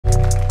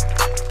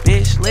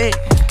lick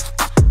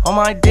on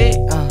my dick,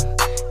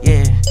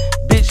 yeah.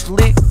 Bitch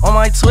lick on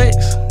my Twix,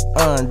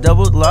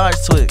 double large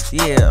Twix,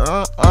 yeah,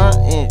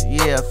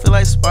 yeah. I feel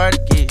like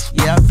Spartacus,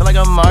 yeah. I feel like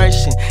a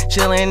Martian,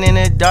 chilling in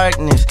the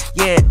darkness,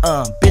 yeah.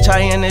 Bitch, I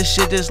in this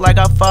shit just like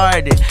I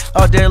farted,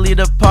 all dearly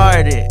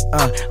departed.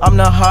 I'm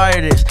the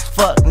hardest,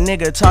 fuck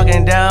nigga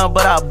talking down,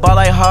 but I ball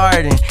like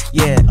Harden,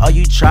 yeah. Oh,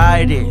 you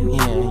tried it,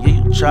 yeah,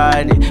 you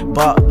tried it.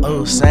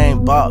 Bought,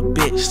 same bought,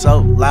 bitch, so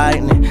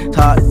lightning.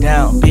 Talk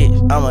down, bitch,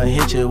 I'ma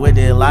hit you with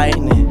the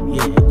lightning,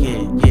 yeah.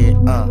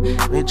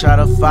 We try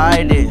to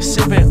fight it,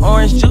 sipping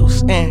orange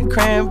juice and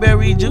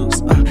cranberry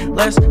juice.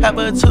 Let's have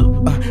a 2,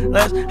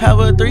 let's have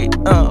a 3,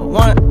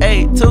 1,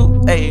 8,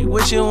 2, 8.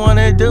 What you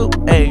wanna do?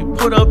 Ay,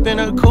 put up in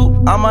a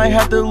coupe, I might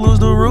have to lose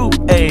the roof.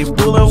 Ay,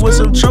 bullin' with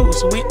some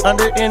troops, we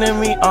under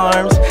enemy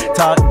arms.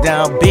 Talk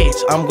down, bitch,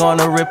 I'm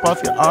gonna rip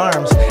off your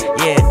arms.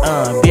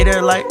 Yeah,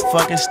 bitter like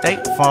fucking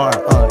State Farm.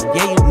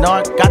 Yeah, you know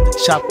I got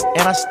the chopper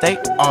and I stay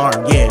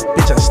armed. Yeah,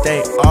 bitch, I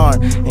stay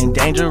armed and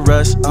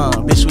dangerous.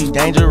 Bitch, we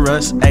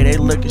dangerous. Ay, they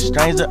looking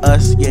strange to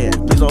us. Yeah,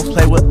 please don't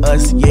play with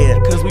us. Yeah,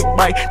 cause we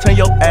might turn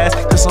your ass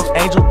to some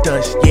angel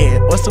dust. Yeah,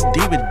 or some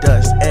demon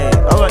dust. Ay,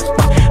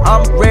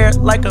 I'm rare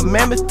like a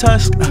mammoth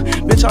tusk.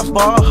 Bitch, I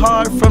ball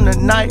hard from the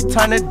night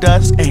time to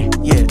dusk. Ay,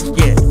 yeah.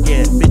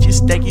 Bitch, you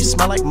steak, you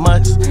smell like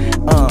must.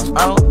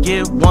 I don't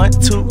give 1,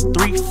 2,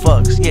 3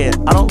 fucks. Yeah,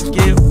 I don't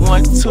give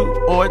 1, 2,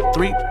 or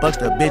 3 bucks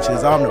to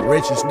bitches. I'm the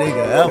richest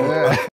nigga ever.